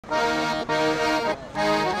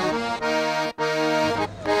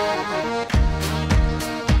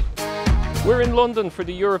We're in London for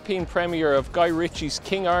the European premiere of Guy Ritchie's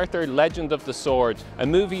King Arthur, Legend of the Sword, a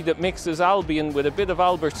movie that mixes Albion with a bit of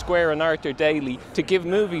Albert Square and Arthur Daly to give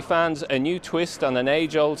movie fans a new twist on an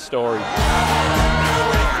age-old story.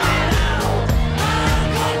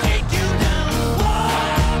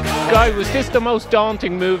 Guy, was this the most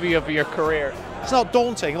daunting movie of your career? It's not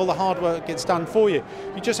daunting, all the hard work gets done for you.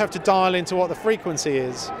 You just have to dial into what the frequency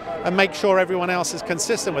is and make sure everyone else is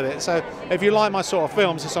consistent with it. So if you like my sort of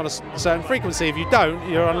films, it's on a certain frequency. If you don't,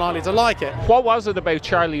 you're unlikely to like it. What was it about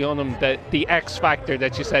Charlie Hunnam, the X factor,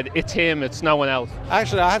 that you said, it's him, it's no one else?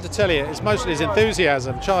 Actually, I have to tell you, it's mostly his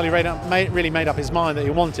enthusiasm. Charlie really made up his mind that he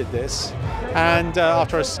wanted this. And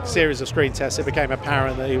after a series of screen tests, it became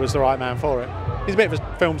apparent that he was the right man for it. He's a bit of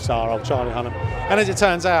a film star, old Charlie Hunnam. And as it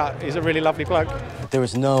turns out, he's a really lovely bloke. There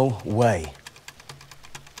is no way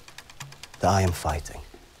that I am fighting.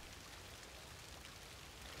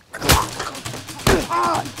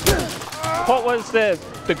 What was the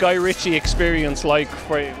Guy Ritchie experience like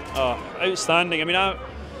for you? Outstanding. I mean, I'm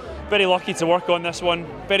very lucky to work on this one.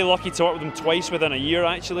 Very lucky to work with him twice within a year,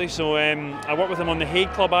 actually. So I worked with him on the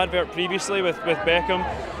Hague Club advert previously with Beckham,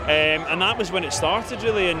 and that was when it started,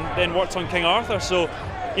 really, and then worked on King Arthur. So,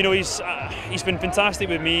 you know, he's been fantastic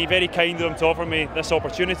with me, very kind of him to offer me this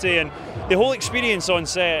opportunity, and the whole experience on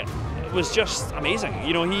set was just amazing.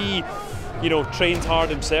 You know, he trained hard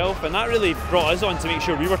himself, and that really brought us on to make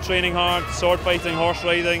sure we were training hard, sword fighting, horse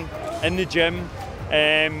riding, in the gym.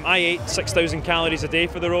 I ate 6,000 calories a day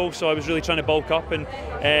for the role, so I was really trying to bulk up, and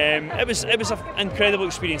it was an incredible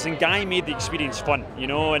experience, and Guy made the experience fun, you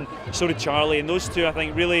know, and so did Charlie, and those two, I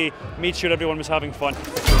think, really made sure everyone was having fun.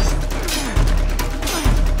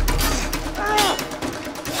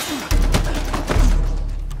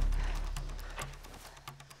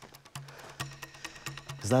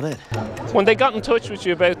 Is that it? When they got in touch with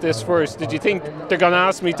you about this first, did you think they're going to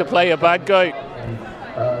ask me to play a bad guy?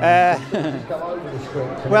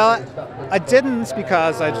 Well, I didn't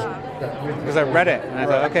because I read it and I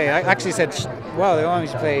thought, okay. I actually said, well, they want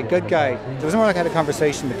me to play a good guy. It was more like I had a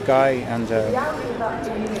conversation with Guy, and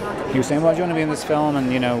he was saying, well, do you want to be in this film?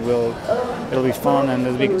 And, you know, it'll be fun, and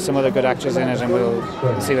there'll be some other good actors in it, and we'll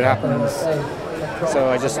see what happens. So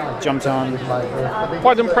I just jumped on.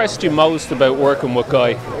 What impressed you most about working with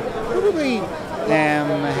Guy? Probably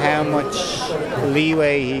how much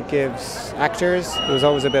leeway he gives actors. There was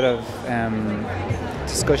always a bit of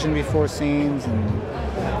discussion before scenes,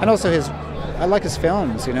 and also I like his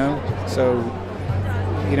films, you know. So,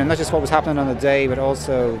 you know, not just what was happening on the day, but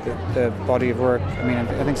also the body of work. I mean,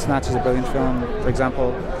 I think Snatch is a brilliant film, for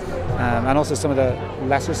example, and also some of the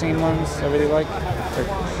lesser seen ones I really like.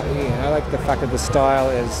 I like the fact that the style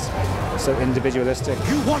is so individualistic.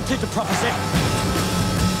 You wanted the prophecy.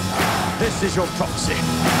 This is your prophecy.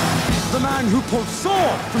 The man who pulled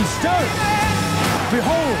sword from stone.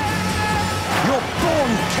 Behold, your